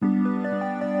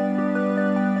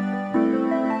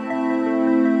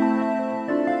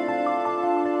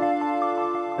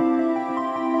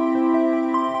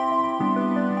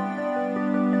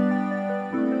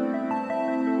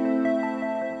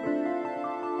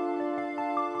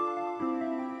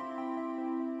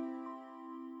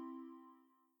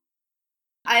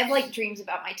have, like, dreams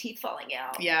about my teeth falling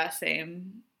out. Yeah,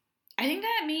 same. I think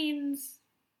that means...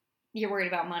 You're worried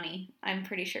about money. I'm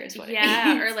pretty sure it's what it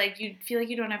Yeah, means. or, like, you feel like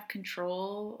you don't have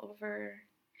control over...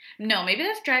 No, maybe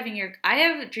that's driving your... I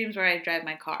have dreams where I drive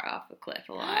my car off a cliff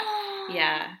a lot.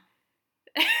 Yeah.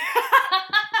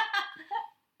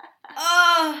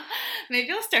 Oh, maybe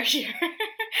I'll start here.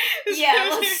 Yeah,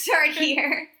 let's start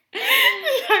here.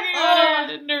 Talking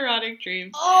about neurotic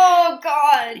dreams. Oh,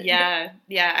 God. Yeah,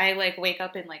 I, like, wake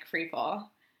up in, like, free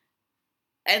fall.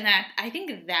 And that, I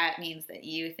think that means that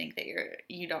you think that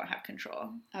you don't have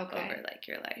control over, like,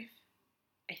 your life.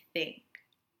 I think.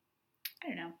 I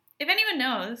don't know. If anyone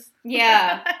knows.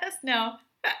 Yeah. Let us know.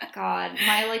 God,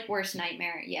 my, like, worst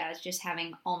nightmare, is just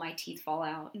having all my teeth fall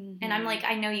out. Mm-hmm. And I'm like,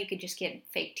 I know you could just get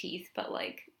fake teeth, but,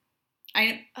 like...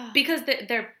 Because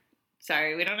they're...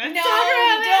 Sorry, we don't have to talk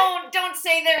about it. Don't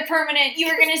say they're permanent. You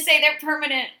were going to say they're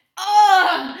permanent.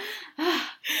 Oh!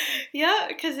 Yeah,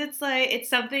 because it's like, it's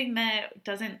something that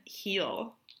doesn't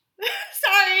heal.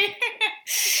 Sorry.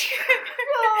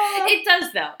 It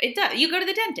does, though. It does. You go to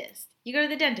the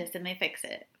dentist and they fix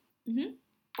it. Mm-hmm.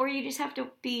 Or you just have to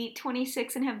be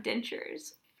 26 and have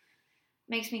dentures.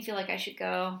 Makes me feel like I should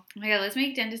go. Oh my God, let's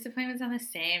make dentist appointments on the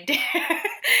same day.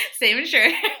 Same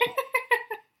insurance.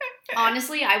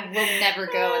 Honestly, I will never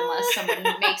go unless someone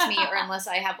makes me or unless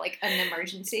I have, like, an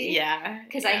emergency. Yeah.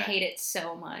 Because I hate it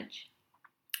so much.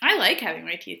 I like having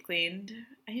my teeth cleaned.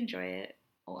 I enjoy it.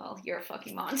 Well, you're a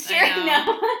fucking monster. I know.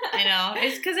 No. I know.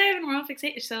 It's because I have an oral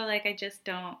fixation, so, like, I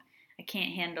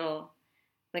can't handle,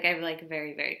 like, I have, like,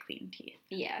 very, very clean teeth.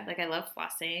 Yeah. Like, I love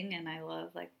flossing, and I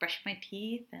love, like, brushing my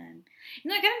teeth, and,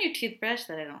 I got a new toothbrush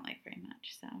that I don't like very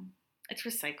much, so it's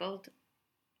recycled.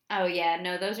 Oh, yeah.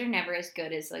 No, those are never as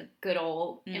good as a good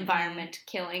old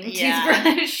environment-killing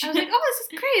toothbrush. I was like, oh, this is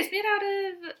great. It's made out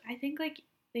of, I think, like,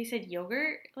 they said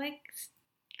yogurt, like,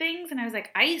 things. And I was like,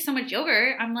 I eat so much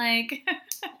yogurt. I'm like...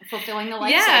 Fulfilling the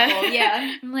life cycle,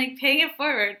 yeah. I'm like, paying it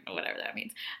forward, whatever that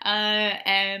means.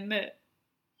 And,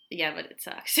 yeah, but it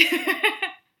sucks.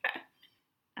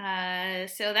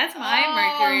 So that's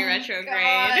my Mercury retrograde.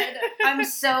 God. I'm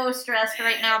so stressed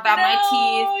right now about my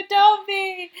teeth. No, don't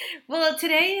be. Well,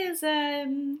 today is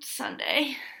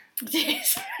Sunday.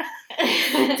 Today's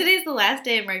the last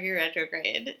day of Mercury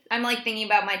retrograde. I'm, like, thinking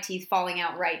about my teeth falling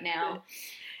out right now.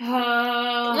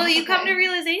 Well, you come to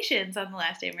realizations on the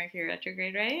last day of Mercury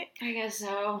retrograde, right? I guess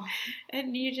so.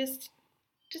 And you just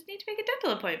need to make a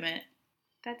dental appointment.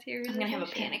 That's your realization. I'm gonna have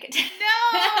a panic attack.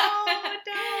 No,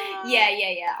 don't.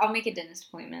 Yeah. I'll make a dentist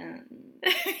appointment.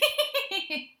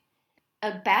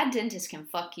 A bad dentist can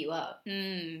fuck you up.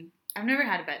 I've never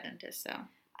had a bad dentist, so.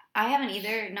 I haven't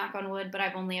either, knock on wood, but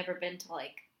I've only ever been to,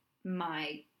 like,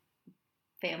 my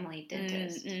family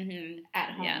dentist at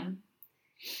home. Yeah.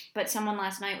 But someone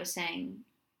last night was saying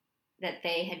that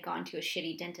they had gone to a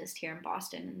shitty dentist here in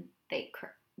Boston, and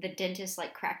the dentist,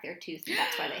 like, cracked their tooth, and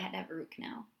that's why they had to have a root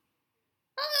canal.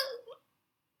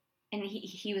 And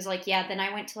he was like, yeah, then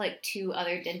I went to, like, 2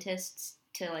 other dentists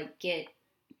to, like, get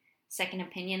second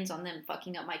opinions on them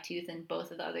fucking up my tooth, and both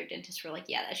of the other dentists were like,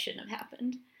 yeah, that shouldn't have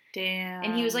happened. Damn.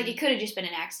 And he was like, it could have just been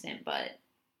an accident, but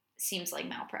seems like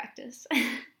malpractice.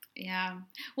 Yeah.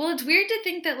 Well, it's weird to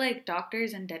think that, like,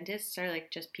 doctors and dentists are,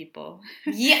 like, just people.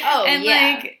 Yeah. Oh, and,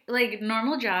 yeah. like,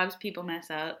 normal jobs, people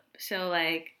mess up. So,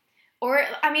 like... Or,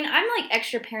 I mean, I'm, like,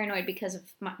 extra paranoid because of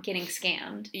getting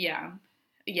scammed. Yeah.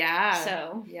 Yeah.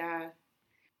 So. Yeah.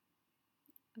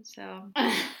 So,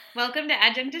 welcome to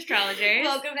Adjunctastrologers.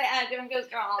 Welcome to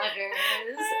Adjunctastrologers.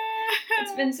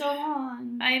 It's been so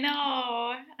long. I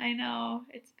know.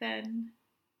 It's been...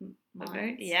 Months.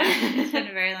 It's been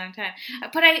a very long time.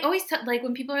 But I always like,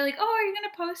 when people are like, oh, are you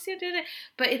going to post it?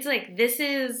 But it's like, this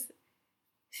is...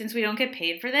 Since we don't get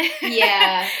paid for this,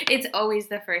 yeah, it's always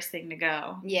the first thing to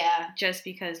go. Yeah. Just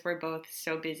because we're both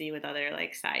so busy with other,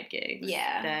 like, side gigs.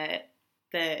 Yeah.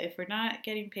 That if we're not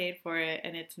getting paid for it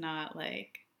and it's not,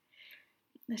 like,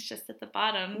 it's just at the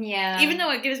bottom. Yeah. Even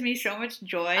though it gives me so much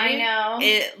joy. I know.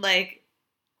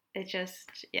 It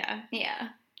just, yeah.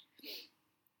 Yeah.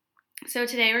 So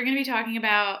today we're going to be talking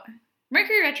about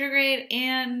Mercury retrograde,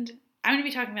 and I'm going to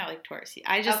be talking about, like, Taurus.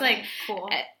 I just, cool.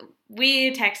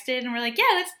 We texted and we're like, yeah,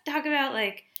 let's talk about,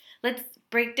 like, let's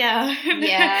break down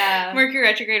Mercury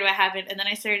retrograde, what happened. And then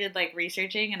I started, like,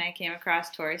 researching, and I came across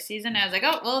Taurus season. I was like,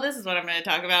 oh, well, this is what I'm going to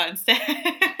talk about instead.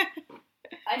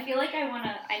 I feel like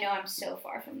I know I'm so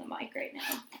far from the mic right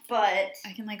now, but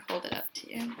I can, like, hold it up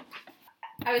to you.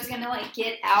 I was going to, like,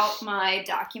 get out my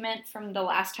document from the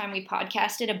last time we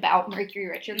podcasted about Mercury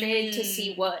retrograde to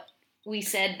see what we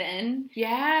said then.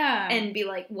 Yeah. And be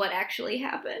like, what actually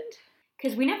happened?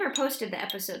 Because we never posted the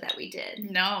episode that we did.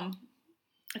 No.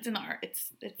 It's in the art.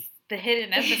 It's the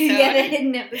hidden episode. Yeah, the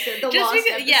hidden episode. The lost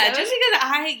episode. Yeah, just because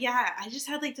I just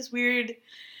had like this weird.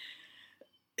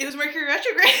 It was Mercury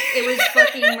retrograde. It was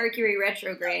fucking Mercury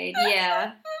retrograde.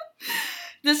 Yeah.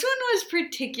 This one was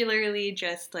particularly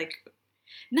just like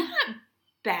not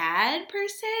bad per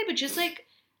se, but just like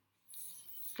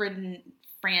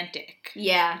frantic.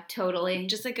 Yeah, totally.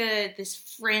 Just like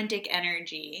this frantic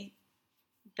energy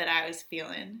that I was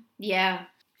feeling. Yeah.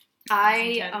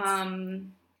 I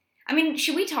mean,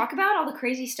 should we talk about all the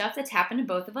crazy stuff that's happened to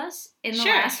both of us in the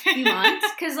last few months?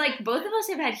 Because, like, both of us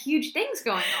have had huge things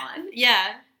going on.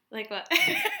 Yeah. Like what?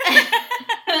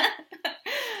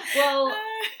 Well,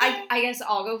 I guess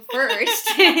I'll go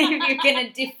first if you're going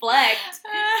to deflect.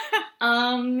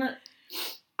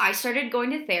 I started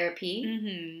going to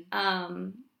therapy.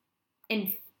 And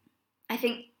I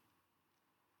think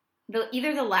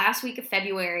either the last week of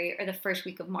February or the first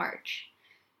week of March.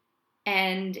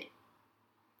 And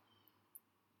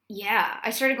yeah,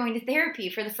 I started going to therapy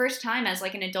for the first time as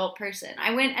like an adult person.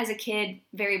 I went as a kid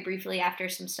very briefly after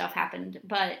some stuff happened,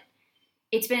 but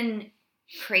it's been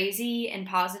crazy and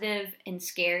positive and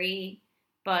scary,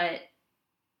 but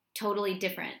totally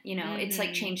different, you know. It's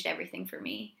like changed everything for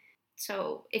me.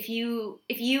 So if you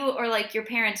or like your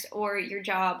parents or your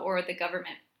job or the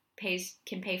government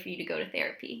can pay for you to go to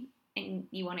therapy and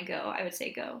you want to go, I would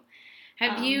say go.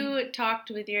 Have you talked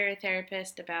with your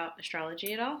therapist about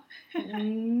astrology at all?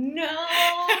 No,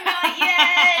 not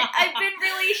yet. I've been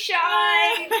really shy.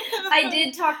 I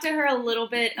did talk to her a little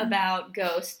bit about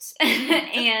ghosts,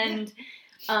 and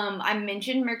I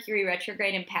mentioned Mercury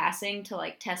retrograde in passing to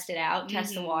like test it out,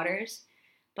 test the waters,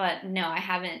 but no, I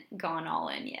haven't gone all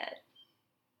in yet.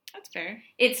 That's fair.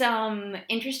 It's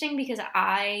interesting because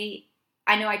I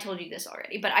know I told you this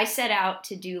already, but I set out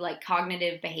to do like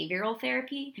cognitive behavioral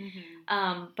therapy.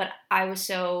 But I was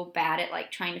so bad at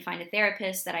like trying to find a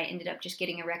therapist that I ended up just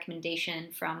getting a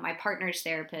recommendation from my partner's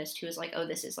therapist who was like, oh,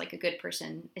 this is like a good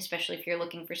person, especially if you're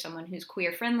looking for someone who's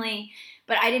queer friendly.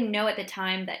 But I didn't know at the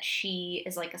time that she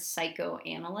is like a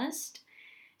psychoanalyst.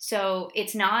 So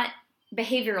it's not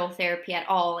behavioral therapy at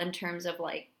all in terms of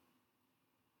like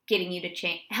getting you to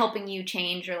change, helping you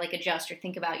change or like adjust or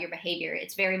think about your behavior.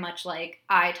 It's very much like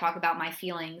I talk about my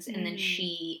feelings and then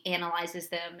she analyzes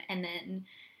them and then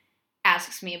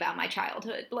asks me about my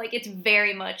childhood. Like it's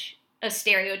very much a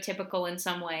stereotypical in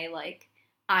some way, like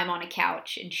I'm on a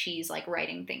couch and she's like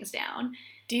writing things down.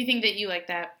 Do you think that you like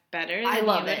that better than I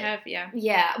love you would it. have? Yeah.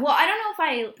 Yeah. Well, I don't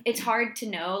know it's hard to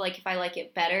know like if I like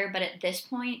it better, but at this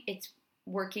point it's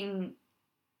working.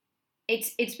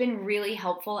 It's been really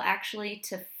helpful actually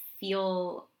to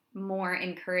feel more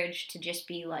encouraged to just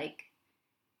be like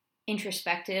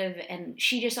introspective. And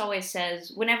she just always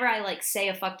says, whenever I like say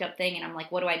a fucked up thing and I'm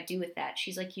like, what do I do with that?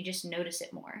 She's like, you just notice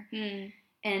it more.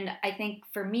 And I think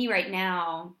for me right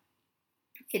now,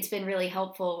 it's been really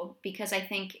helpful because I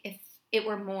think if it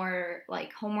were more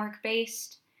like homework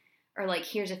based or like,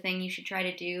 here's a thing you should try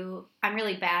to do, I'm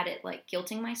really bad at like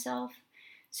guilting myself.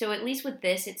 So at least with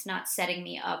this, it's not setting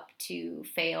me up to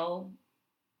fail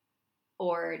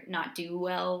or not do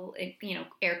well, you know,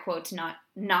 air quotes,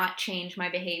 not change my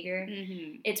behavior.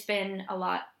 It's been a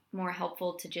lot more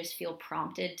helpful to just feel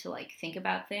prompted to like think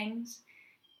about things.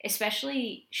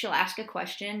 Especially she'll ask a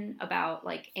question about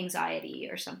like anxiety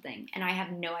or something and I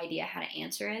have no idea how to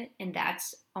answer it. And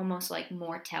that's almost like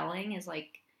more telling is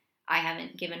like, I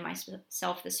haven't given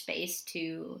myself the space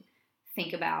to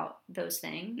think about those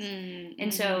things.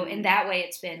 And so in that way,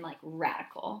 it's been like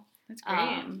radical. That's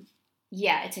great.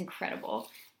 Yeah, it's incredible.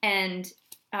 And,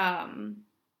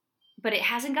 but it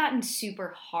hasn't gotten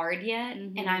super hard yet.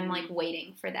 And I'm like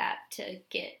waiting for that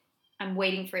I'm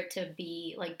waiting for it to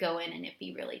be like go in and it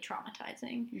be really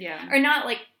traumatizing. Yeah. Or not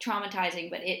like traumatizing,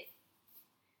 but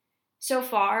so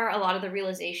far, a lot of the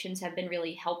realizations have been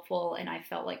really helpful and I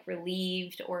felt like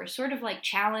relieved or sort of like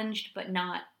challenged, but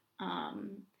not,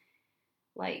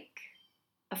 like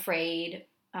afraid.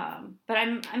 But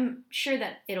I'm sure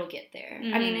that it'll get there.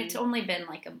 I mean, it's only been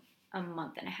like a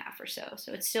month and a half or so.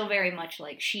 So it's still very much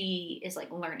like she is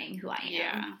like learning who I am.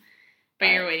 Yeah. But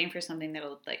you're waiting for something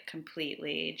that'll like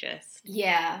completely just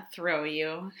throw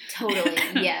you. Totally.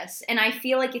 Yes. And I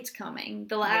feel like it's coming.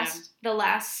 The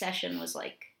last session was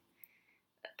like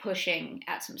pushing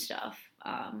at some stuff.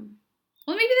 Well,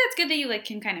 maybe that's good that you like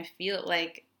can kind of feel it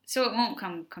like, so it won't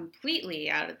come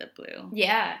completely out of the blue.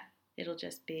 Yeah. It'll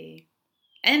just be,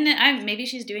 and maybe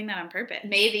she's doing that on purpose.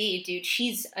 Maybe, dude,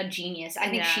 she's a genius. I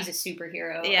think she's a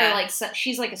superhero. Yeah. Or like,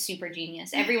 she's like a super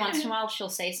genius. Every once in a while she'll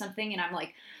say something and I'm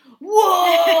like,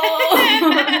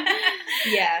 whoa!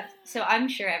 Yeah. So I'm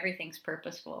sure everything's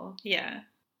purposeful. Yeah.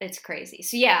 It's crazy.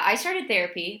 So yeah, I started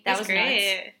therapy. That was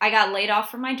great. Nuts. I got laid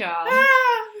off from my job.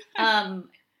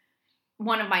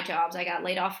 One of my jobs. I got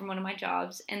laid off from one of my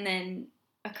jobs, and then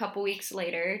a couple weeks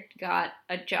later, got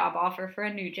a job offer for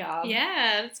a new job.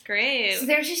 Yeah, that's great. So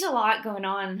there's just a lot going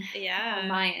on. On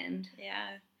my end.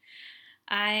 Yeah.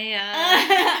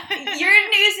 Your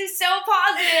news is so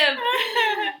positive.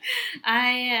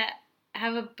 I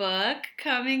have a book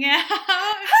coming out.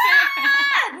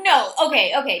 No,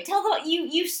 okay. Tell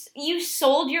you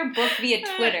sold your book via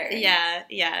Twitter.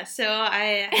 Yeah. So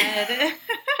I had.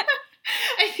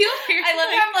 I feel weird. I love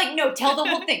how I'm like, no, tell the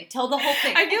whole thing. Tell the whole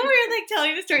thing. I feel weird like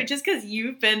telling the story just because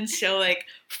you've been so like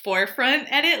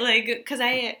forefront at it, like because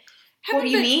I. What do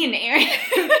you mean, Erin?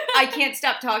 I can't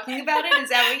stop talking about it? Is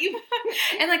that what you...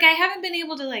 And, like, I haven't been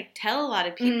able to, like, tell a lot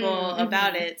of people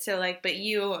about it. So, like, but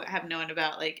you have known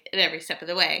about, like, it every step of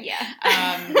the way. Yeah.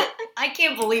 I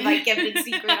can't believe I kept it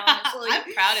secret, honestly.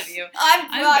 I'm proud of you.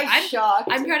 I'm shocked.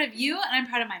 I'm proud of you, and I'm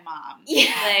proud of my mom.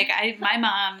 Yeah. Like, my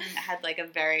mom had, like, a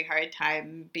very hard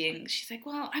time being... She's like,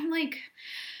 well, I'm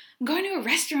going to a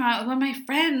restaurant with one of my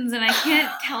friends and I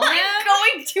can't tell them. I'm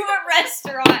going to a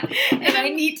restaurant and I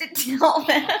need to tell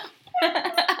them.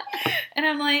 And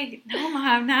I'm like, no,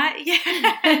 Mom, not yet.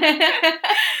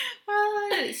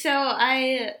 So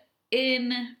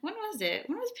when was it?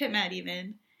 When was Pit Mad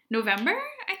even? November,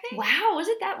 I think. Wow, was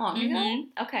it that long ago?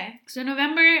 Okay. So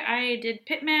November, I did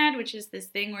Pit Mad, which is this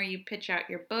thing where you pitch out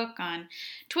your book on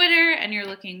Twitter and you're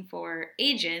looking for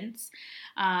agents.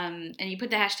 And you put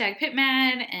the hashtag Pit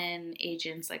Mad and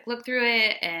agents like look through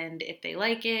it, and if they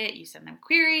like it, you send them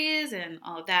queries and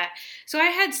all of that. So I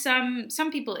had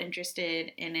some people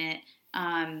interested in it,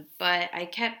 but I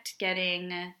kept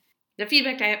getting... The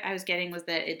feedback I was getting was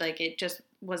that it just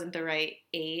wasn't the right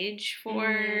age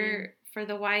for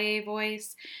the YA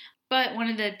voice. But one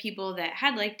of the people that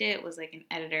had liked it was like an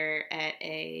editor at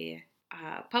a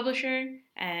publisher,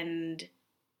 and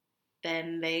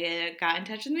then they got in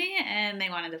touch with me and they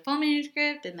wanted the full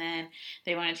manuscript, and then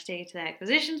they wanted to take it to the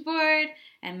acquisitions board,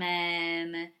 and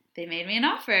then they made me an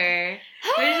offer.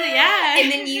 Yeah.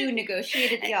 And then you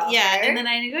negotiated the offer. Yeah, and then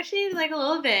I negotiated like a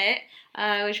little bit,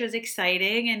 which was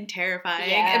exciting and terrifying.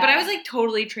 Yeah. But I was like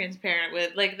totally transparent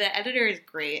with, like, the editor is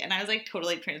great, and I was like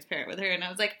totally transparent with her, and I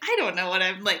was like, I don't know what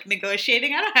I'm like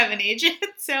negotiating. I don't have an agent.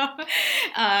 So,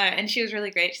 and she was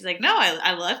really great. She's like, no,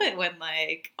 I love it when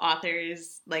like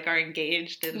authors like are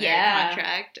engaged in their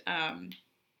contract.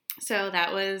 So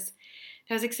that was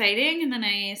exciting, and then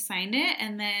I signed it,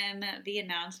 and then the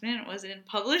announcement was in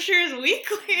Publishers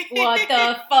Weekly. What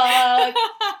the fuck?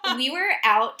 We were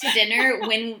out to dinner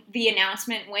when the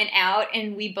announcement went out,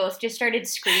 and we both just started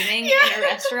screaming in a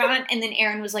restaurant, and then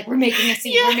Erin was like, we're making a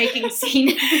scene, we're making a scene.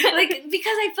 Like, because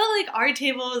I felt like our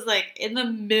table was like in the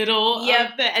middle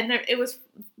of and it was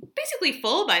basically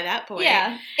full by that point.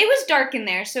 Yeah. It was dark in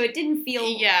there, so it didn't feel...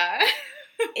 Yeah.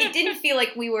 It didn't feel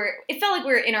like it felt like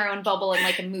we were in our own bubble in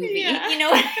like a movie, you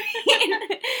know what I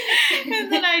mean?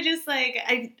 And then I just like,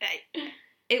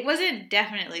 it wasn't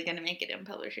definitely going to make it in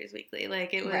Publishers Weekly.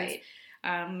 Like it was, right.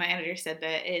 My editor said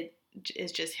that it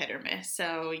is just hit or miss.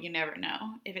 So you never know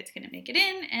if it's going to make it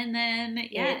in. And then,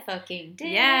 it fucking did.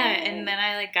 Yeah. And then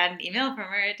I like got an email from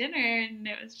her at dinner, and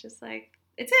it was just like,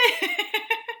 it's it.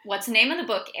 What's the name of the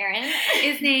book, Erin?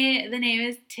 The name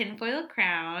is Tinfoil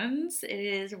Crowns. It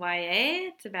is YA.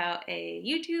 It's about a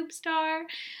YouTube star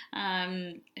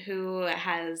who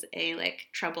has a like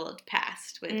troubled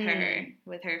past with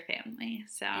her family.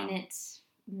 So, and it's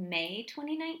May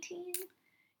 2019.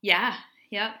 Yeah.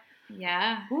 Yep.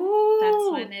 Yeah. Ooh.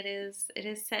 That's when it is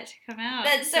set to come out.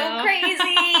 That's so crazy.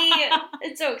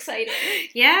 It's so exciting.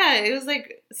 Yeah, it was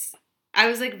like, I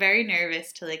was like very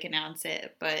nervous to like announce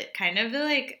it, but kind of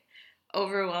like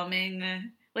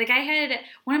overwhelming. Like I had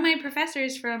one of my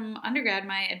professors from undergrad,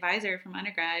 my advisor from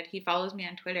undergrad, he follows me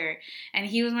on Twitter, and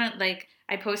he was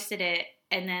I posted it,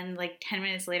 and then like 10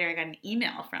 minutes later I got an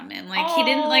email from him. Like he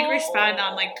didn't like respond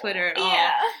on like Twitter at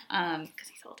all. Because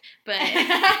he's old. But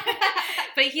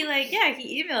but he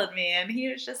he emailed me, and he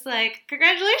was just like,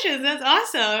 congratulations, that's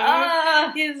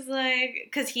awesome. He's like,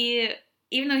 because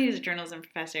even though he was a journalism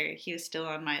professor, he was still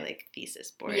on my like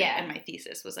thesis board, and my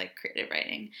thesis was like creative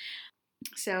writing.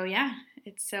 So yeah,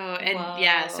 it's so, and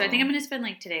so I think I'm gonna spend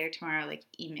like today or tomorrow like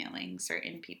emailing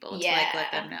certain people to like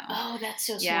let them know. Oh, that's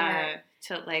so smart. Yeah,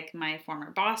 to like my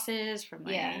former bosses from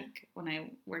like when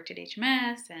I worked at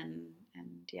HMS, and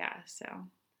so.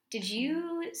 Did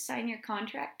you sign your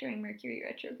contract during Mercury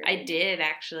retrograde? I did,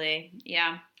 actually.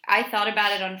 Yeah. I thought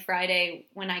about it on Friday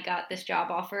when I got this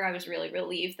job offer. I was really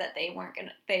relieved that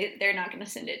they're not gonna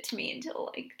send it to me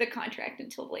until like the contract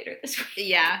until later this week.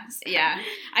 Yeah, so. yeah.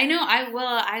 I know.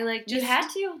 I like just you had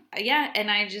to. Yeah,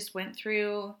 and I just went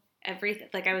through everything.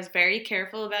 Like I was very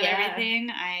careful about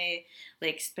everything. I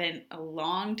like spent a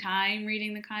long time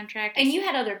reading the contract. And you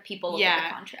had other people look at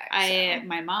the contract.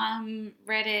 My mom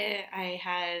read it. I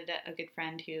had a good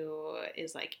friend who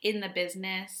is like in the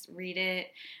business read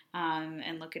it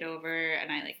and look it over.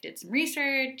 And I like did some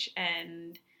research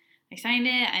and I signed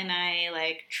it and I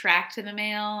like tracked the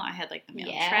mail. I had like the mail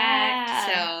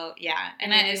tracked. So yeah.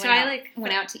 And I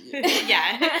went out to eat.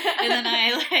 Yeah. And then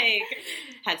I like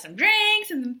had some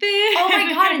drinks and some food. Oh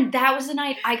my God. And that was the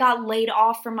night I got laid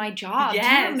off from my job.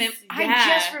 Yes. I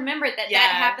just remembered that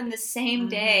happened the same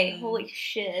day. Holy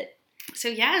shit.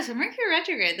 So so Mercury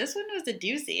retrograde, this one was a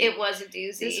doozy. It was a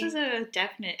doozy. This was a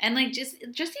definite, and like just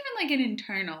even like an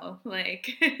internal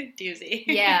like doozy.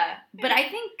 Yeah. But I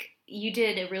think you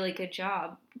did a really good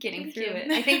job getting through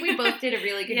it. I think we both did a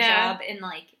really good job in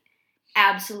like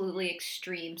absolutely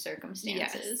extreme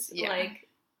circumstances. Yes. Yeah. Like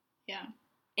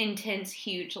intense,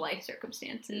 huge life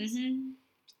circumstances. Mm-hmm.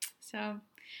 So,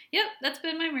 yep, that's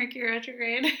been my Mercury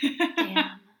retrograde.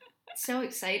 Damn. So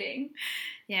exciting.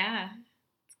 Yeah.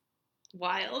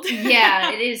 Wild.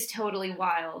 Yeah, it is totally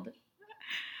wild.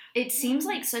 It seems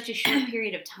like such a short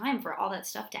period of time for all that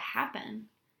stuff to happen.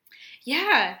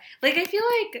 Yeah. Like I feel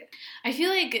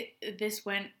like this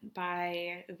went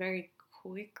by very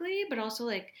quickly, but also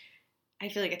like I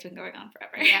feel like it's been going on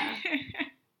forever. Yeah.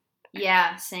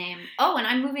 Yeah, same. Oh, and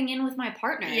I'm moving in with my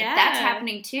partner. Yeah. That's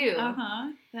happening too.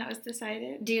 Uh-huh. That was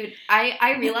decided. Dude,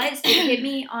 I realized it hit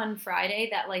me on Friday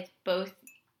that like both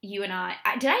you and I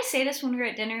did I say this when we were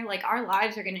at dinner? Like our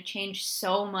lives are going to change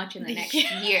so much in the next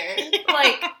year.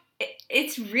 Like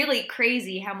it's really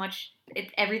crazy how much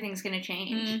everything's going to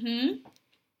change. Mm-hmm.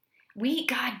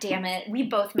 God damn it, we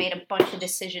both made a bunch of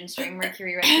decisions during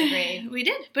Mercury retrograde. We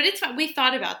did, but it's fun. We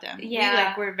thought about them.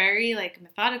 Yeah. We're very like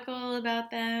methodical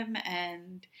about them,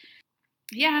 and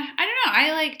yeah, I don't know.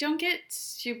 I like don't get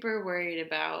super worried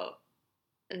about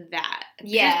that.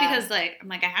 Yeah. Just because like I'm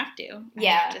like I have to. I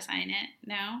have to sign it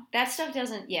now. That stuff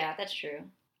doesn't. Yeah, that's true.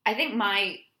 I think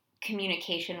my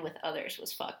communication with others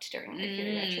was fucked during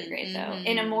Mercury retrograde, though,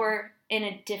 in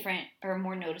a different or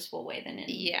more noticeable way than in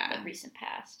the recent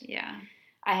past. Yeah,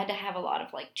 I had to have a lot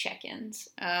of like check-ins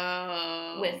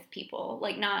with people,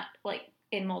 like not like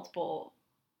in multiple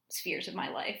spheres of my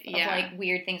life. Of like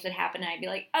weird things would happen, and I'd be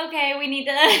like, okay, we need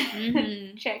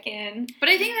to check in. But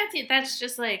I think that's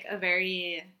just like a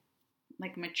very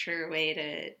like mature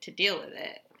way to deal with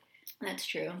it. That's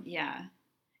true. Yeah.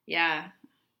 Yeah.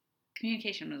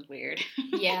 Communication was weird.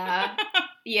 Yeah.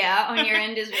 Yeah, on your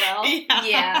end as well.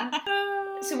 Yeah.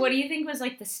 So what do you think was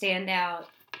like the standout?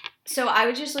 So I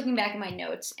was just looking back at my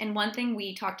notes, and one thing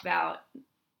we talked about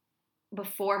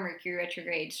before Mercury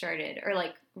retrograde started, or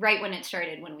like right when it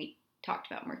started when we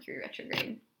talked about Mercury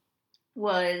retrograde,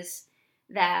 was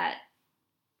that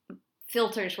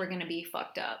filters were going to be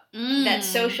fucked up. That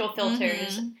social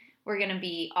filters were going to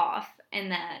be off,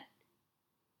 and that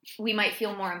we might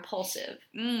feel more impulsive.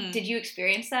 Did you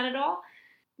experience that at all?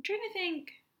 I'm trying to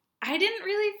think. I didn't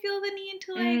really feel the need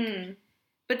to like,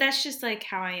 but that's just like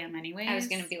how I am anyway. I was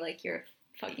going to be like, you're a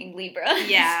fucking Libra.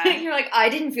 Yeah. You're like, I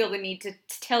didn't feel the need to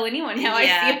tell anyone how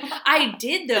I feel. I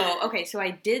did though. Okay, so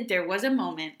I did. There was a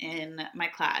moment in my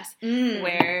class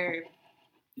where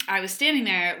I was standing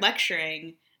there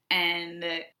lecturing, and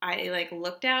I like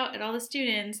looked out at all the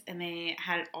students, and they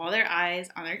had all their eyes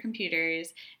on their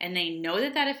computers, and they know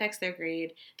that affects their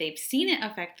grade. They've seen it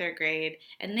affect their grade,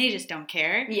 and they just don't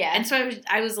care. Yeah. And so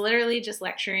I was literally just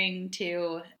lecturing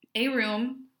to a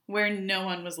room where no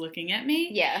one was looking at me.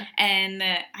 Yeah. And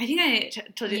I think I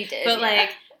told you. You did, but like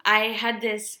I had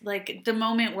this like the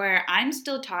moment where I'm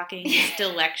still talking,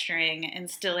 still lecturing, and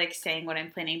still like saying what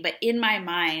I'm planning. But in my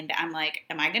mind, I'm like,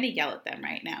 am I going to yell at them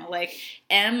right now? Like,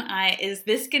 is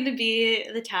this going to be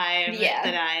the time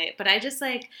but I just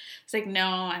like, it's like, no,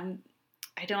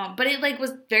 I don't. But it like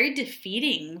was very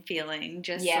defeating feeling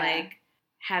just like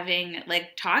having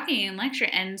like talking and lecture.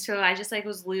 And so I just like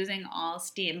was losing all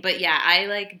steam. But yeah, I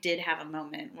like did have a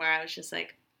moment where I was just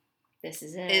like, this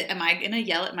is it. Am I going to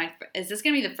yell at is this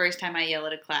going to be the first time I yell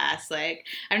at a class? Like,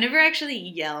 I've never actually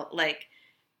yelled, like,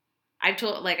 I've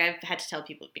had to tell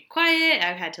people to be quiet.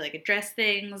 I've had to, like, address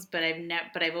things, but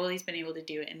I've always been able to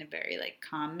do it in a very, like,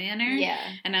 calm manner. Yeah.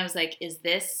 And I was like, is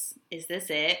this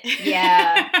it?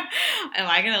 Yeah. Am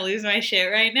I going to lose my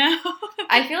shit right now?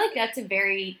 I feel like that's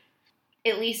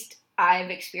at least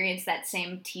I've experienced that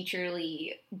same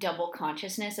teacherly double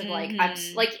consciousness of like, I'm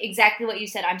like exactly what you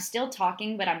said. I'm still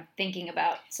talking, but I'm thinking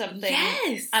about something.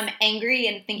 Yes. I'm angry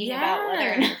and thinking about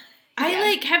whether or not.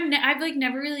 I've like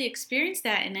never really experienced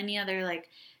that in any other like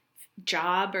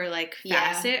job or like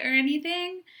facet or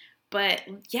anything. But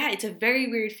yeah, it's a very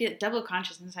weird feel. Double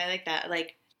consciousness. I like that.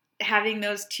 Like having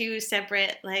those two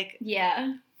separate like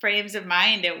frames of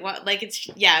mind.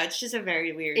 It's just a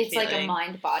very weird. It's feeling. like a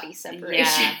mind body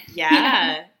separation.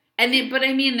 Yeah. And it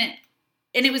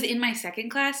was in my second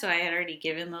class, so I had already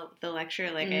given the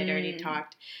lecture. Like I had already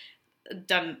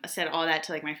said all that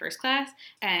to like my first class,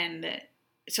 and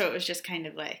so it was just kind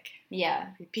of like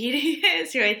repeating it.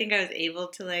 So I think I was able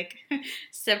to like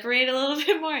separate a little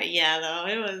bit more. Yeah, though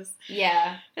it was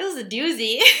a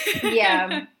doozy.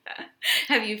 Yeah.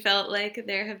 Have you felt like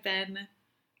there have been?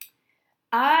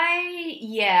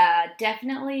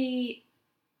 Definitely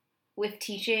with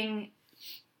teaching,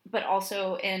 but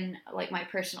also in like my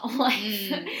personal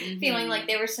life, feeling like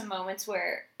there were some moments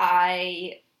where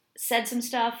I said some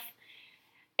stuff.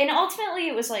 And ultimately,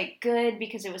 it was, like, good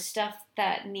because it was stuff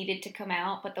that needed to come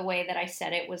out, but the way that I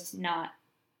said it was not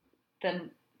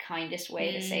the kindest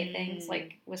way to say things,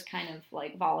 like, was kind of,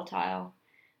 like, volatile.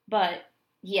 But,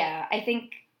 yeah, I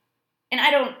think, and I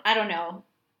don't know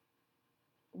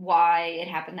why it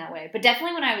happened that way, but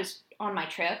definitely when I was on my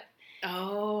trip.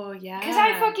 Oh, yeah. Because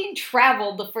I fucking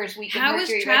traveled the first week of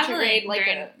Mercury retrograde.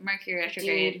 Mercury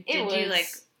retrograde? Dude, you, like...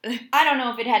 I don't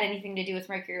know if it had anything to do with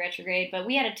Mercury retrograde, but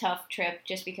we had a tough trip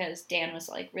just because Dan was,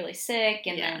 like, really sick,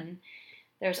 and then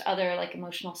there's other, like,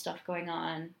 emotional stuff going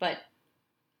on, but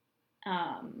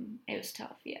it was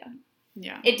tough, yeah.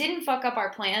 It didn't fuck up our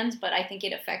plans, but I think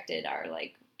it affected our,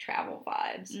 like, travel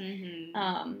vibes.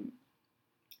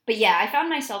 But, yeah, I found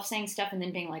myself saying stuff and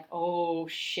then being like, oh,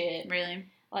 shit. Really?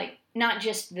 Like, not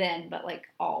just then, but, like,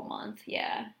 all month,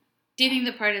 yeah. Do you think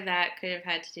the part of that could have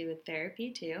had to do with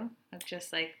therapy, too? Of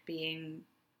just, like, being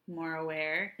more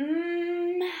aware? I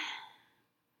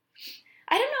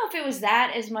don't know if it was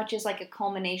that as much as, like, a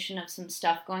culmination of some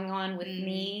stuff going on with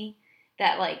me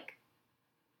that, like,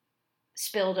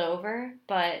 spilled over.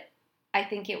 But I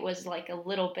think it was, like, a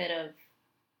little bit of...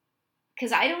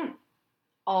 Because I don't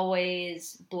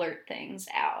always blurt things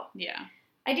out. Yeah.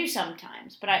 I do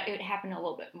sometimes, but it happened a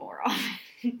little bit more often.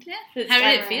 Yeah. How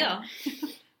did it feel?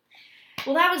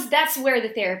 Well, that's where the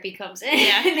therapy comes in.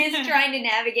 Yeah. And it's trying to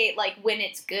navigate, like, when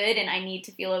it's good and I need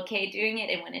to feel okay doing it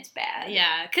and when it's bad.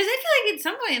 Yeah, because I feel like at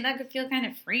some point that could feel kind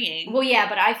of freeing. Well, yeah,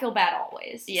 but I feel bad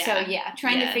always. Yeah. So, yeah,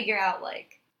 trying to figure out,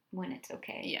 like, when it's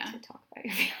okay to talk about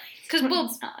your feelings. Because, well,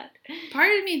 it's not.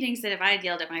 Part of me thinks that if I had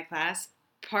yelled at my class,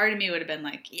 part of me would have been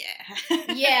like, yeah,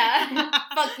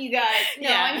 fuck you guys.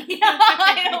 No, I mean,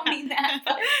 I don't mean that,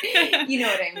 but you know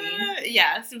what I mean.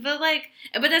 Yes, but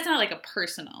that's not like a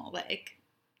personal, like,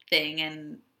 thing,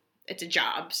 and it's a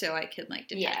job, so I can, like,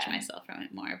 detach myself from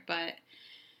it more, but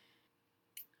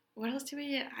what else I'm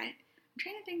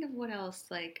trying to think of what else,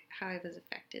 like, how I was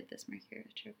affected this Mercury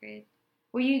retrograde.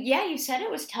 Well, you said it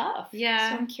was tough. Yeah.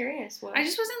 So I'm curious. I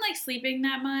just wasn't, like, sleeping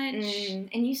that much.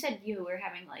 And you said you were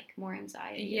having, like, more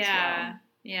anxiety as well.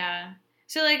 Yeah.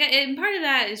 So, like, and part of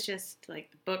that is just,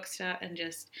 like, the book stuff and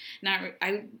just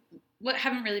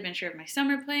haven't really been sure of my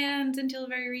summer plans until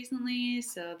very recently,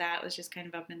 so that was just kind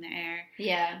of up in the air.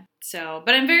 Yeah. So,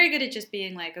 but I'm very good at just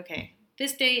being like, okay,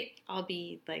 this date, I'll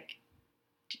be, like,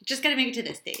 just gotta make it to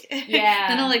this date. Yeah.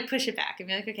 Then I'll, like, push it back and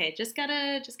be like, okay, just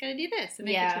gotta do this and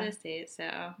make it to this date. So,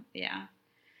 yeah.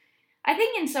 I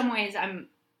think in some ways I'm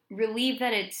relieved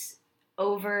that it's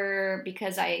over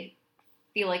because I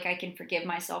feel like I can forgive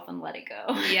myself and let it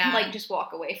go. Yeah. Like, just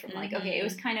walk away from, like, okay, it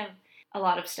was kind of a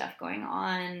lot of stuff going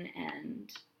on and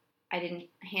I didn't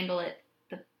handle it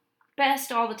the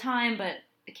best all the time, but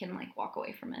I can, like, walk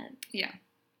away from it. Yeah.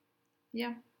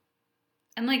 Yeah.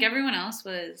 And, like, everyone else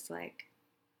was, like,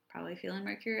 probably feeling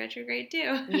Mercury retrograde,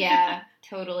 too. Yeah,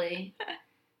 totally.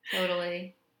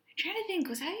 Totally. I'm trying to think,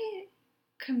 was I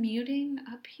commuting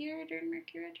up here during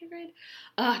Mercury retrograde?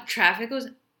 Traffic was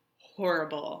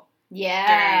horrible.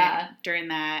 Yeah. During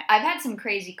that. I've had some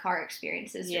crazy car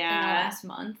experiences in the last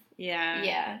month. Yeah.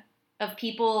 Yeah. Of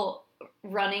people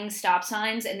running stop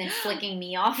signs and then flicking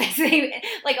me off as they,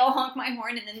 like, I'll honk my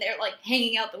horn and then they're, like,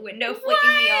 hanging out the window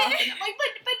flicking me off. And I'm like,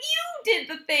 but you did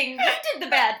the thing. You did the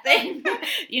bad thing.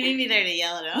 You need me there to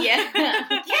yell at them. Yeah. Get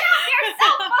off your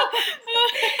cell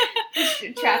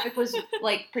phone. Traffic was,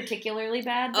 like, particularly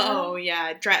bad, though. Oh,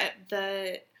 yeah.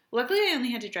 Luckily, I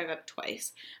only had to drive up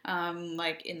twice,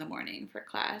 like, in the morning for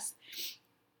class.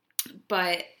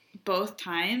 But both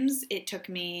times, it took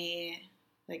me,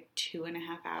 like, 2.5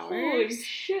 hours. Holy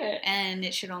shit. And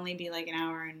it should only be, like, an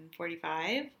hour and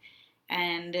 45.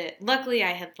 And luckily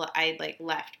I like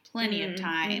left plenty of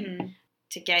time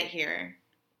to get here.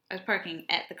 I was parking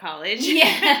at the college.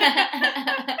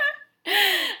 Yeah.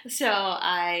 So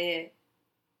I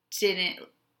didn't,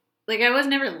 like, I was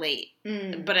never late,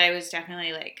 but I was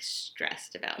definitely, like,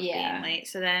 stressed about being late.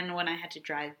 So then when I had to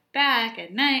drive back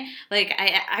at night, like,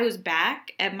 I was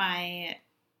back at my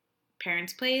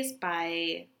parents' place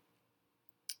by,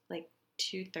 like,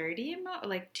 2:30,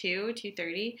 like,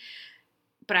 2:30.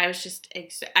 But I was just,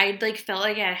 I, like, felt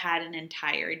like I had an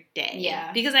entire day.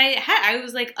 Yeah. Because I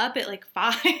was, like, up at, like,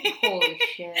 5. Holy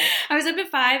shit. I was up at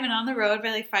 5 and on the road by,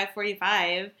 like,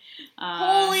 5:45.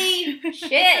 Holy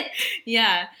shit.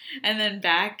 Yeah. And then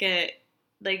back at,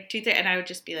 like, 2:30. And I would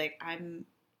just be like, I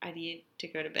need to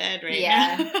go to bed right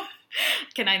now.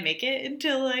 Can I make it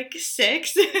until, like,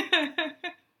 6?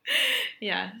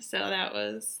 Yeah. So that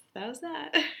was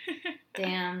that.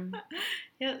 Damn.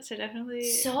 Yeah, so definitely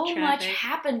so traffic. Much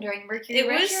happened during Mercury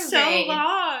retrograde. It was so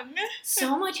long.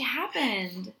 So much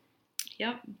happened.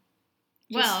 Yep.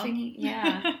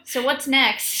 Yeah. So what's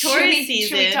next? Taurus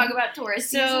season. Should we talk about Taurus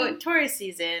season? So Taurus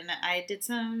season, I did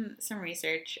some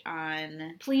research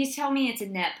on. Please tell me it's a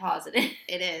net positive.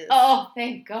 It is. Oh,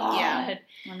 thank God. Yeah.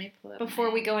 Let me pull it up. Before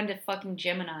we go into fucking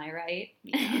Gemini, right?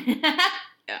 Yeah.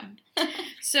 Yeah.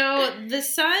 So the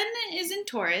sun is in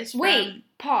Taurus. Wait,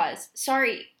 pause.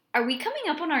 Sorry. Are we coming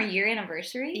up on our year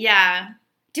anniversary? Yeah.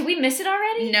 Did we miss it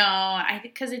already? No,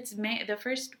 because it's May. The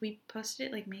first we posted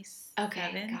it like May 7th.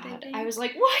 Okay, God. I was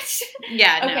like, what?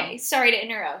 Yeah. Okay, sorry to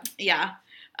interrupt. Yeah.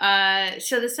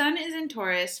 So the sun is in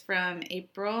Taurus from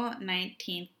April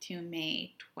 19th to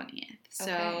May 20th.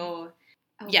 So,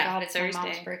 okay. God, it's Thursday. My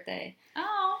mom's birthday.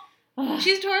 Oh.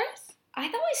 She's Taurus? I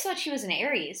always thought she was an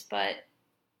Aries, but...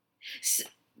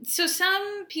 So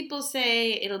some people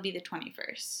say it'll be the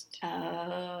 21st.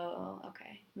 Oh,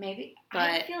 okay. Maybe. But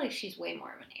I feel like she's way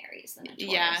more of an Aries than a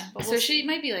Taurus. Yeah. But so she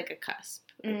might be like a cusp.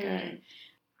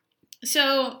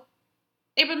 So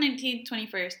April 19th,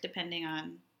 21st, depending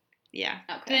on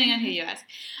depending on who you ask.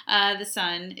 The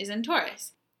sun is in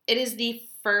Taurus. It is the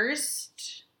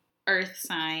first Earth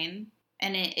sign,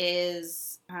 and it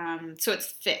is so it's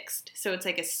fixed. So it's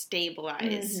like a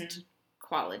stabilized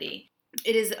quality.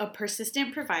 It is a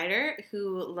persistent provider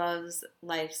who loves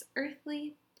life's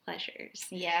earthly pleasures.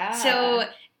 Yeah. So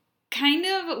kind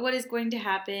of what is going to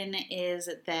happen is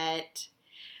that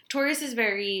Taurus is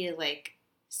very, like,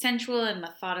 sensual and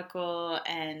methodical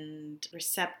and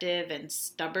receptive and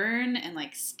stubborn and,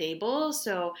 like, stable.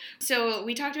 So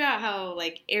we talked about how,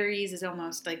 like, Aries is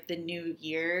almost like the new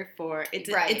year for it's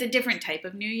a different type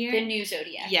of new year. The new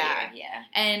zodiac year. Yeah.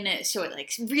 And so it,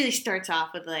 like, really starts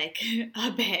off with, like,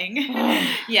 a bang.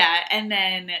 Yeah, and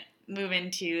then move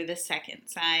into the second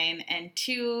sign. And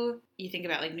 2, you think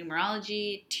about, like,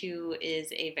 numerology. 2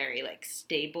 is a very, like,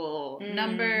 stable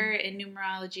number in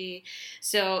numerology.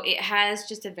 So it has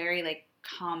just a very, like,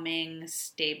 calming,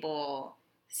 stable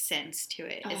sense to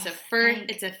it.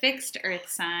 It's a fixed Earth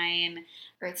sign.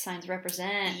 Earth signs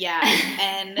represent. Yeah.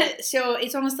 And so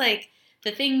it's almost like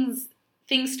the things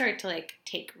start to, like,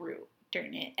 take root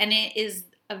during it. And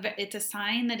it's a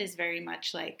sign that is very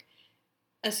much, like,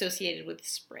 associated with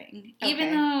spring. Okay.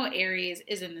 Even though Aries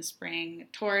is in the spring,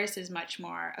 Taurus is much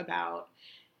more about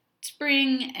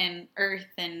spring and earth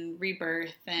and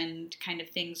rebirth and kind of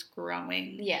things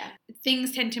growing. Yeah.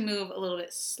 Things tend to move a little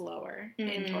bit slower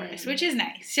in Taurus, which is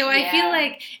nice. So I feel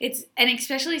like and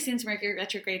especially since Mercury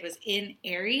retrograde was in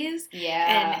Aries.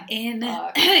 Yeah. And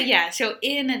so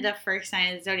in the first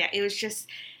sign of the zodiac, it was just,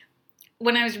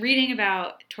 when I was reading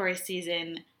about Taurus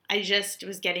season, I just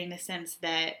was getting the sense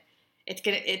that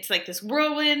it's like this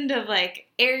whirlwind of, like,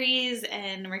 Aries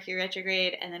and Mercury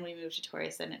retrograde, and then we move to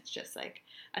Taurus, and it's just like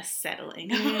a settling.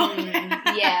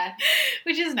 Yeah.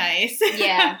 Which is nice.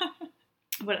 Yeah.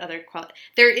 What other quality?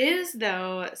 There is,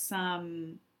 though,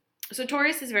 so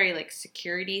Taurus is very, like,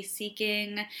 security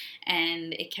seeking,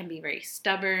 and it can be very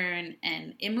stubborn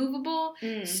and immovable.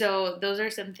 So those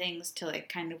are some things to, like,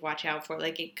 kind of watch out for.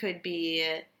 Like, you could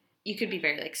be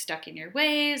very, like, stuck in your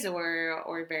ways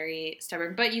or very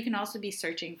stubborn, but you can also be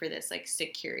searching for this, like,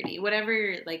 security.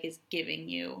 Whatever, like, is giving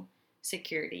you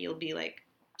security, you'll be, like,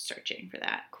 searching for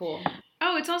that. Cool.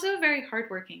 Oh, it's also a very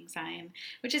hardworking sign,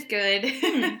 which is good.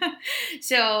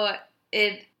 So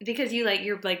because you're,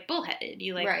 like, bullheaded.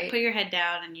 You, like, put your head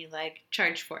down and you, like,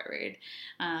 charge forward.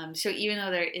 So even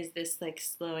though there is this, like,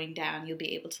 slowing down, you'll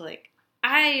be able to, like,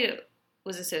 I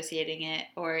was associating it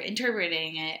or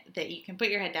interpreting it that you can put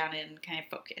your head down and kind of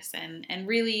focus and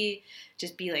really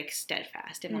just be, like,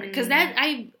 steadfast and work. Because that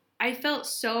I felt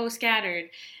so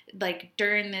scattered, like,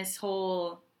 during this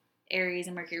whole Aries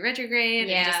and Mercury retrograde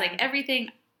and just, like, everything.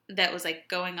 that was like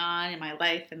going on in my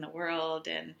life and the world,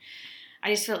 and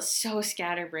I just felt so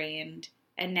scatterbrained,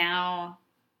 and now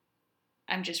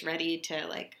I'm just ready to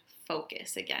like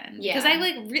focus again. Yeah.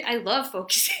 Because I love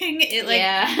focusing. It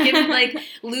given like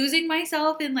losing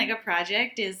myself in like a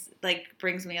project is like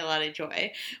brings me a lot of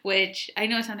joy, which I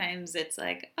know sometimes it's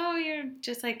like, oh, you're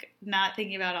just like not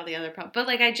thinking about all the other problems, but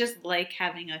like I just like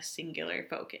having a singular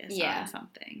focus on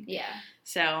something. Yeah.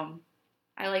 So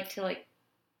I like to like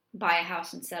buy a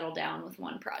house and settle down with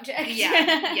one project.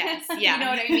 Yeah. Yes. Yeah. You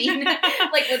know what I mean?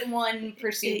 Like with one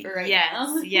pursuit for right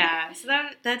now. Yeah. So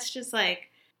that's just like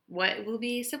what will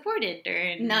be supported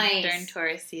during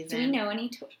Taurus season. Do we know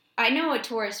any I know a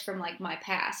Taurus from like my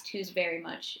past who's very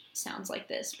much sounds like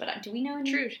this, but do we know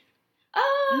any? Truth.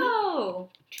 Oh,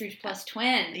 Truth plus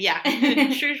twin. Yeah,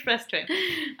 Truth plus twin.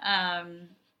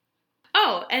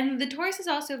 Oh, and the Taurus is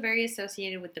also very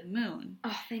associated with the moon.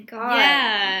 Oh, thank God.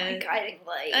 Yeah. My guiding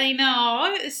light. I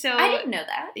know. So I didn't know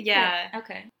that. Yeah.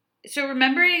 Okay. So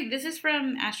remembering, this is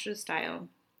from Astro Style.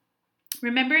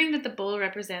 Remembering that the bull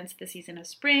represents the season of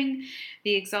spring,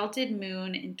 the exalted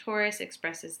moon in Taurus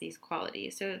expresses these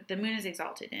qualities. So the moon is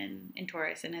exalted in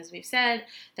Taurus, and as we've said,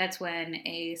 that's when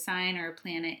a sign or a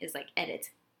planet is like at its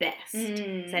best.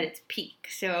 It's at its peak.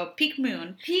 So peak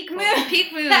moon. Peak moon.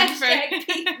 Peak moon. Hashtag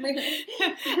peak moon.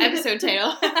 Episode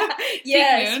title.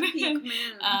 Yes, peak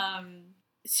moon.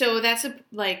 So that's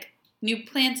like new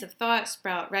plants of thought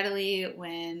sprout readily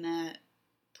when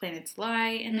planets lie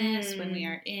in this, when we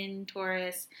are in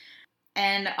Taurus.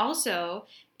 And also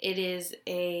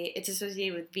it's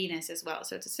associated with Venus as well.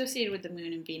 So it's associated with the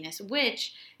moon and Venus,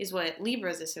 which is what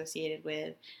Libra is associated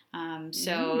with.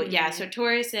 So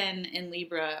Taurus and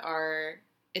Libra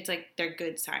it's like they're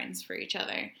good signs for each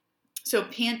other. So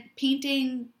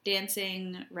painting,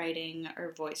 dancing, writing,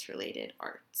 or voice-related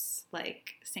arts,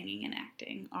 like singing and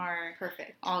acting, are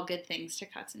perfect. All good things to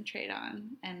concentrate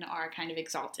on and are kind of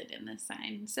exalted in this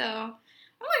sign. So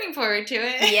I'm looking forward to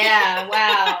it. Yeah,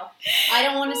 wow. I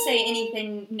don't want to say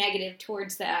anything negative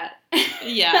towards that.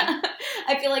 Yeah.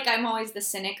 I feel like I'm always the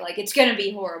cynic, like it's going to be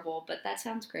horrible, but that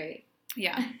sounds great.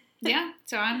 Yeah. Yeah.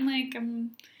 So I'm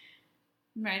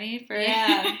ready for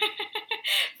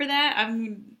for that.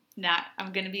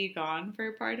 I'm going to be gone for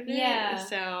a part of it. Yeah.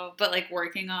 So, but like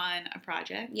working on a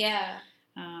project. Yeah.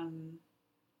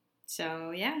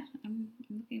 So yeah, I'm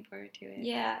looking forward to it.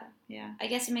 Yeah. Yeah. I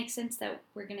guess it makes sense that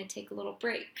we're going to take a little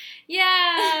break.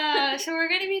 Yeah. So we're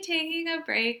going to be taking a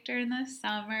break during the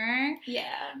summer.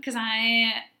 Yeah. Because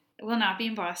I will not be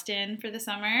in Boston for the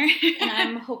summer. And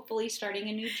I'm hopefully starting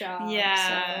a new job. Yeah.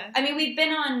 So. I mean, we've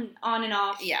been on and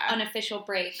off unofficial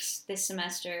breaks this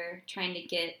semester trying to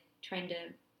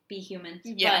be humans.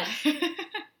 Yeah. But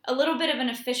a little bit of an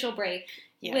official break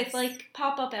with like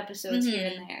pop-up episodes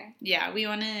here and there. Yeah, we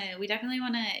definitely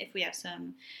want to, if we have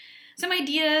some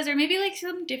ideas or maybe like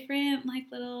some different like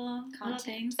little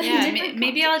things. Yeah,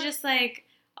 maybe I'll just like,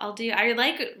 I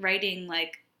like writing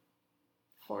like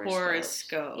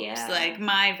horoscopes. Yeah. Like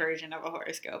my version of a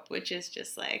horoscope, which is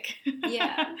just like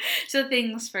so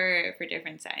things for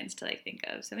different signs to like think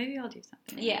of. So maybe I'll do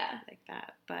something like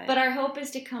that. But our hope is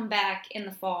to come back in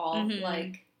the fall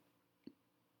like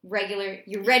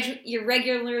your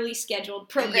regularly scheduled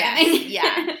programming.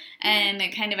 Yeah. And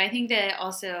kind of I think that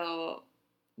also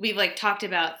we've like talked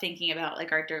about thinking about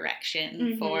like our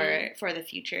direction for the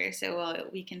future, so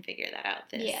we can figure that out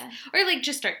or like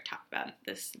just start to talk about it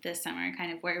this summer,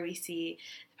 kind of where we see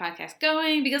the podcast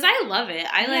going, because I love it.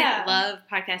 I love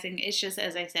podcasting. It's just,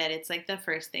 as I said, it's like the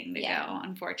first thing to go,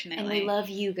 unfortunately. And we love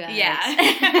you guys. Yeah.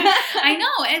 I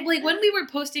know. And like when we were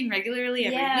posting regularly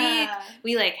every week,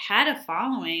 we like had a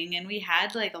following and we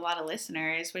had like a lot of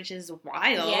listeners, which is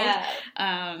wild. Yeah.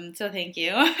 So thank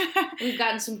you. We've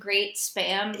gotten some great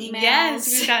spam emails.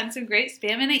 Yes, we've gotten some great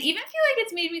spam, and I even feel like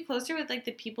it's made me closer with like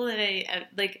the people that I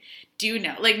like do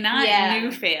know, like not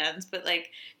new fans, but like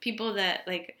people that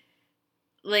like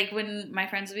when my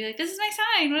friends will be like, "This is my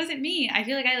sign. What does it mean?" I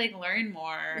feel like I like learn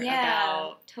more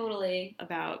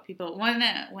about people. One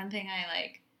thing I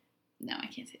like. No, I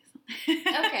can't say this.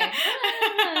 Okay.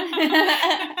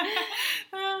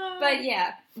 But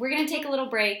yeah, we're gonna take a little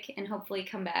break and hopefully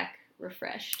come back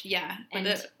refreshed. Yeah,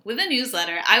 with a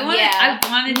newsletter. I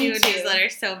want to do a newsletter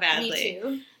so badly. Me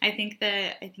too. I think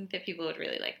that people would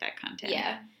really like that content.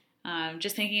 Yeah.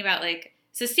 Just thinking about like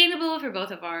sustainable for both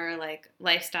of our like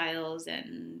lifestyles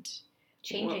and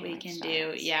changing what we can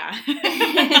do. Yeah.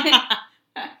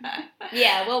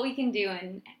 Yeah, what we can do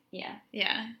and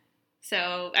yeah.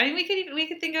 So I mean, we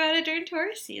could think about it during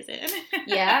Taurus season.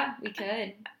 Yeah, we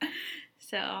could.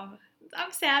 So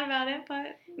I'm sad about it,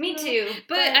 but me too.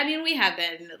 But I mean, we have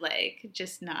been like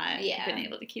just not been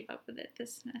able to keep up with it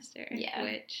this semester. Yeah.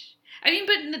 Which I mean,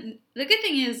 but the good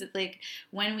thing is like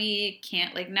when we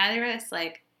can't, like neither of us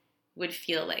like would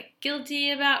feel like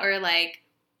guilty about or like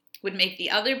would make the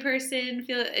other person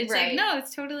feel. It's like no,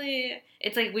 it's totally.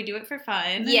 It's like we do it for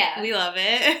fun. Yeah, we love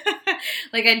it.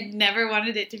 Like I never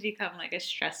wanted it to become like a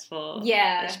stressful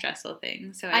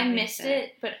thing. So I missed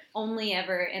it, but only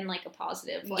ever in like a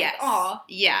positive. Like, yes. Aw.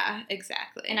 Yeah,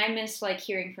 exactly. And I miss like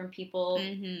hearing from people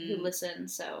who listen.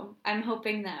 So I'm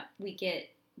hoping that we get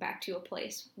back to a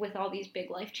place with all these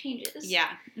big life changes. Yeah.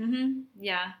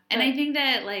 Yeah. And I think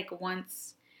that like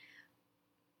once,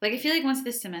 like I feel like once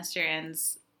this semester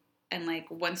ends. And, like,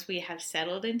 once we have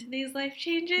settled into these life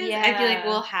changes, I feel like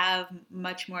we'll have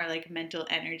much more, like, mental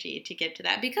energy to get to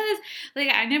that. Because, like,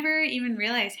 I never even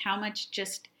realized how much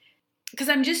just... Because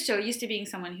I'm just so used to being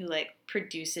someone who, like,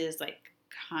 produces, like,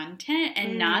 content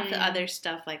and not the other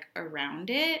stuff, like, around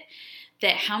it.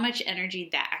 That how much energy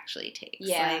that actually takes.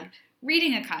 Yeah. Like,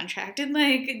 reading a contract and,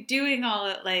 like, doing all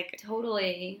of, like...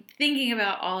 Totally. Thinking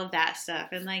about all of that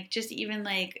stuff. And, like, just even,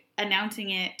 like, announcing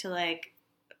it to, like...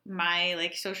 my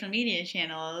like social media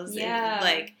channels it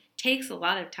like takes a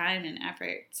lot of time and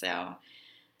effort, so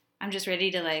I'm just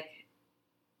ready to like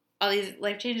all these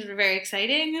life changes were very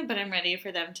exciting, but I'm ready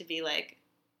for them to be like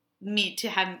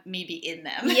have me be in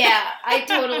them. Yeah, I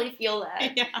totally feel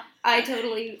that. I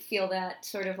totally feel that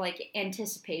sort of like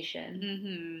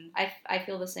anticipation. I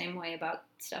feel the same way about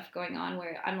stuff going on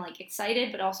where I'm like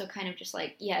excited, but also kind of just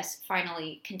like, yes,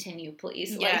 finally continue,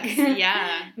 please. Yes. Like,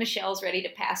 yeah. Michelle's ready to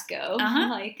pass go.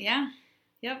 Like, yeah.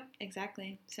 Yep,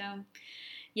 exactly. So,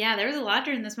 yeah, there was a lot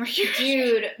during this Mercury.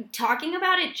 Dude, talking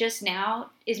about it just now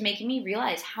is making me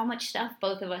realize how much stuff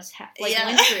both of us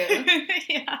went through.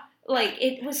 Yeah. Like,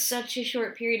 it was such a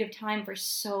short period of time for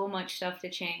so much stuff to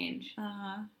change.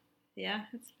 Yeah,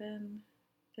 it's been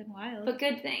wild. But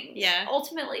good things. Yeah.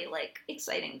 Ultimately, like,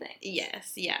 exciting things.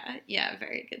 Yes, yeah,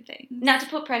 very good things. Not to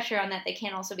put pressure on that, they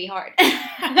can also be hard.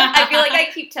 I feel like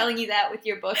I keep telling you that with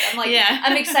your book. I'm like,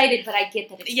 I'm excited, but I get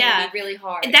that it's going to be really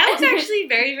hard. That was actually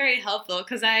very, very helpful,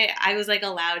 because I was, like,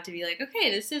 allowed to be like,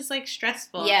 okay, this is, like,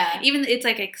 stressful. Yeah. Even it's,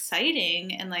 like,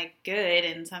 exciting and, like, good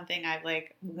and something I,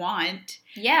 like, want.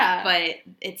 Yeah. But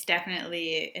it's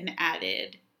definitely an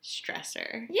added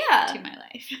stressor to my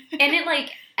life. And it,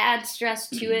 like, adds stress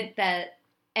to it that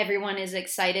everyone is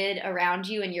excited around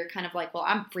you and you're kind of like, well,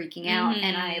 I'm freaking out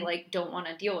and I, like, don't want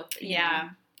to deal with it. You know?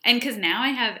 And because now I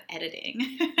have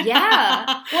editing.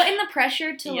 Yeah. Well, and the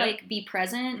pressure to, like, be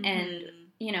present and,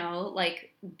 you know,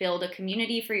 like, build a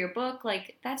community for your book,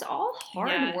 like, that's all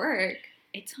hard work.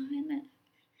 It's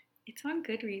on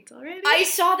Goodreads already. I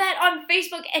saw that on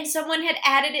Facebook, and someone had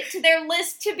added it to their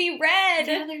list to be read.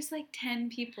 Yeah, there's like 10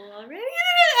 people already.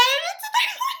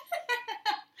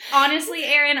 Honestly,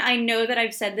 Erin, I know that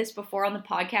I've said this before on the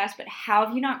podcast, but how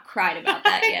have you not cried about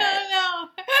that yet? I don't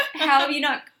know. How have you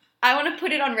not... I want to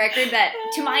put it on record that,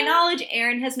 to my knowledge,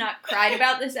 Erin has not cried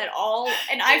about this at all,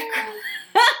 and I've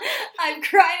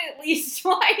cried at least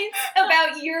twice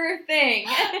about your thing.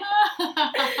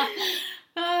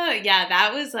 Yeah,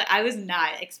 that was like, I was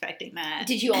not expecting that.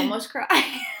 Did you almost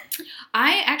cry?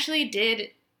 I actually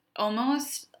did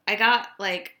almost. I got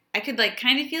like, I could like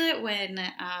kind of feel it when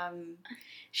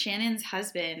Shannon's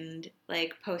husband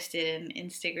like posted an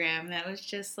Instagram that was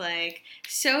just like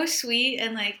so sweet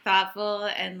and like thoughtful,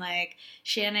 and like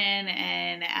Shannon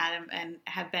and Adam and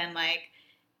have been like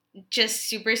just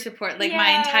super support like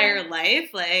my entire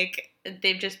life. Like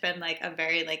they've just been like a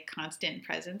very like constant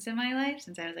presence in my life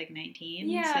since I was like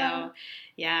 19.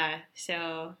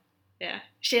 So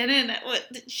Shannon,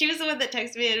 she was the one that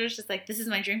texted me and it was just like, this is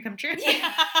my dream come true.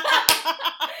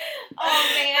 Oh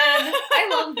man, I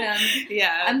love them.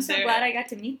 Yeah, I'm so glad I got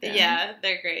to meet them. Yeah,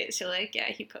 they're great. So like,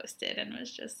 he posted and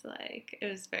was just like, it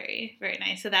was very, very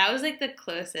nice. So that was like the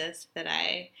closest that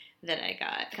I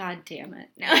got. God damn it.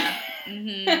 Yeah.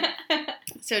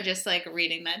 So just like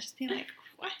reading that, just being like,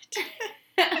 what?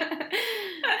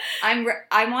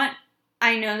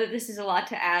 I know that this is a lot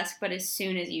to ask, but as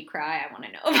soon as you cry, I want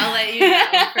to know. I'll let you know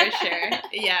for sure.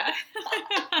 Yeah.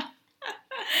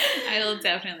 I will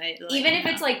definitely. Even if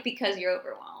it's like because you're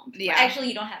overwhelmed. Yeah. Actually,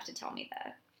 you don't have to tell me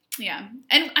that. Yeah.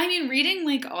 And I mean, reading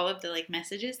like all of the like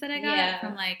messages that I got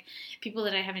from like people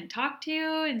that I haven't talked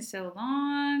to in so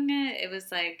long, it was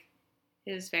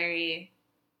very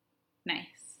nice.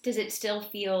 Does it still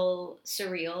feel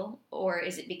surreal, or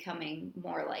is it becoming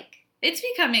more like... It's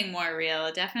becoming more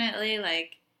real, definitely.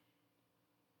 Like,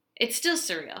 it's still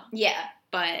surreal. Yeah.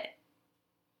 But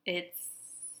it's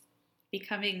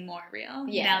becoming more real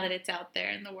now that it's out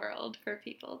there in the world for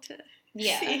people to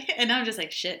Yeah. See? And I'm just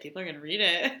like, shit, people are going to read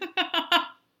it.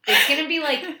 It's going to be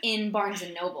like in Barnes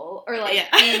 & Noble or like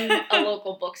in a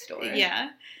local bookstore.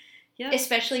 Yeah. Yep.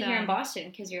 Especially here in Boston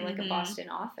because you're like a Boston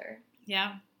author.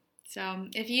 Yeah. So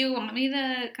if you want me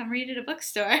to come read at a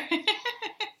bookstore.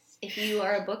 If you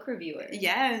are a book reviewer.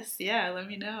 Yes. Yeah. Let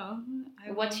me know.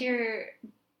 What's your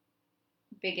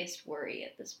biggest worry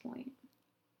at this point?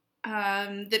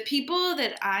 The people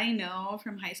that I know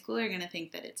from high school are going to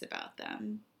think that it's about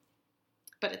them.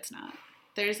 But it's not.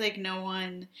 There's like no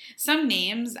one. Some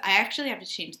names, I actually have to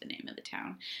change the name of the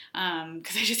town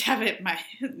because I just have it my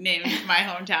name of my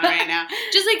hometown right now,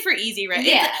 just like for easy, right?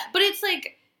 Yeah. But it's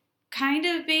like kind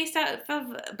of based out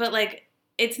of, but like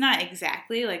it's not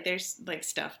exactly like there's like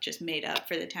stuff just made up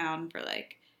for the town for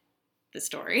like the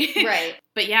story, right?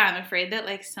 But yeah, I'm afraid that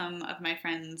like some of my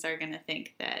friends are gonna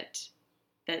think that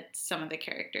some of the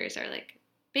characters are like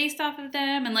based off of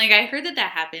them. And like I heard that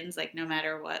happens like no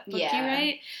matter what book you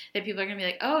write, that people are gonna be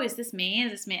like, oh, is this me? And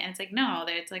it's like, no,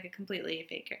 it's like a completely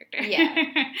fake character. Yeah.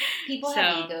 People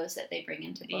have egos that they bring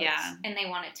into books, and they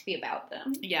want it to be about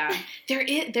them. Yeah.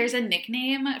 There's a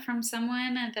nickname from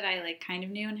someone that I like kind of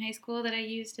knew in high school that I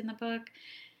used in the book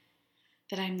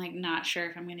that I'm like not sure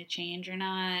if I'm gonna change or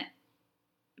not,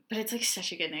 but it's like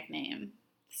such a good nickname.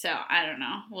 So, I don't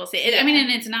know. We'll see. I mean, and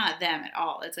it's not them at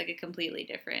all. It's like a completely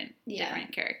different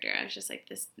character. I was just like,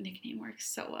 this nickname works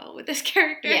so well with this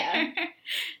character. Yeah.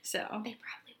 So. They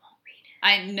probably won't read it.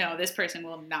 I know this person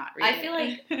will not read it. I feel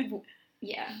like,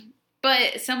 yeah.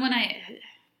 But someone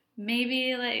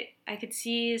maybe like, I could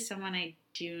see someone I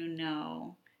do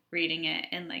know reading it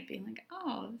and like being like,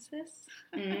 oh, is this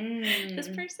this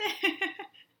person?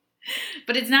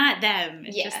 But it's not them.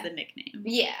 It's just the nickname.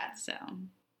 Yeah. So.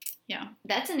 Yeah.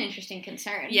 That's an interesting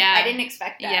concern. Yeah. I didn't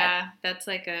expect that. Yeah, that's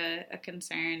like a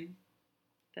concern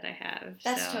that I have.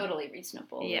 That's totally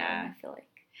reasonable. Yeah. I feel like.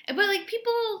 But like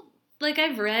people, like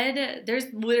I've read,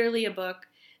 there's literally a book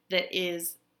that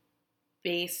is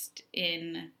based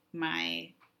in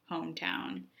my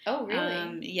hometown. Oh,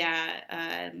 really?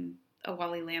 A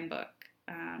Wally Lamb book.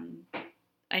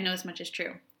 I Know As Much Is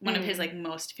True. One of his like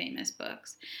most famous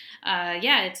books.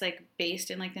 It's like based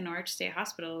in like the Norwich State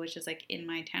Hospital, which is like in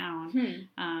my town.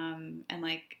 And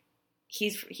like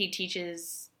he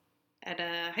teaches at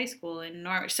a high school in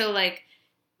Norwich. So like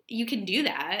you can do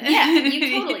that. Yeah,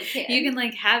 you totally can. You can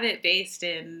like have it based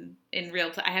in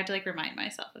real I have to like remind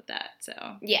myself of that. So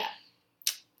yeah.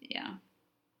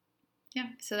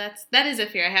 So that is a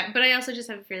fear I have, but I also just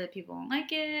have a fear that people won't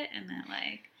like it, and that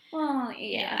like. Well,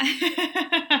 yeah.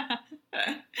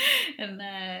 And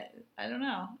I don't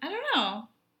know.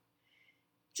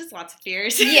 Just lots of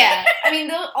fears. Yeah. I mean,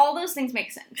 all those things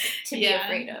make sense to be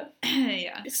afraid of.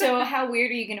 Yeah. So how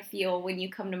weird are you going to feel when you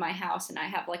come to my house and I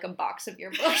have, like, a box of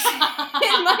your books in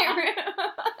my room?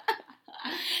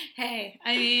 Hey,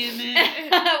 I mean...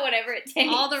 whatever it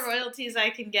takes. All the royalties I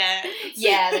can get.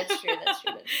 Yeah, that's true.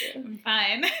 I'm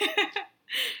fine.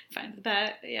 Fine with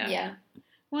that, yeah. Yeah.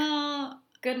 Well...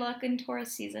 Good luck in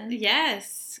Taurus season.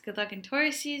 Yes. Good luck in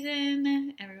Taurus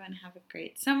season. Everyone have a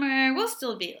great summer. We'll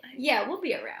still be like... Yeah, we'll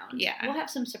be around. Yeah. We'll have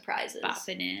some surprises.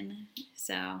 Bopping in.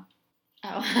 So...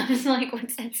 Oh, I was like,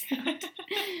 what's that sound?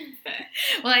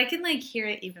 Well, I can, like, hear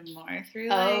it even more through,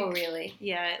 like... Oh, really?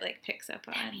 Yeah, it, like, picks up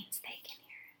on... That means they can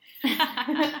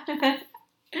hear it.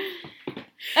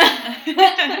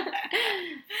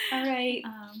 All right.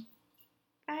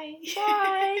 Bye.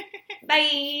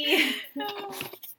 Bye. Bye.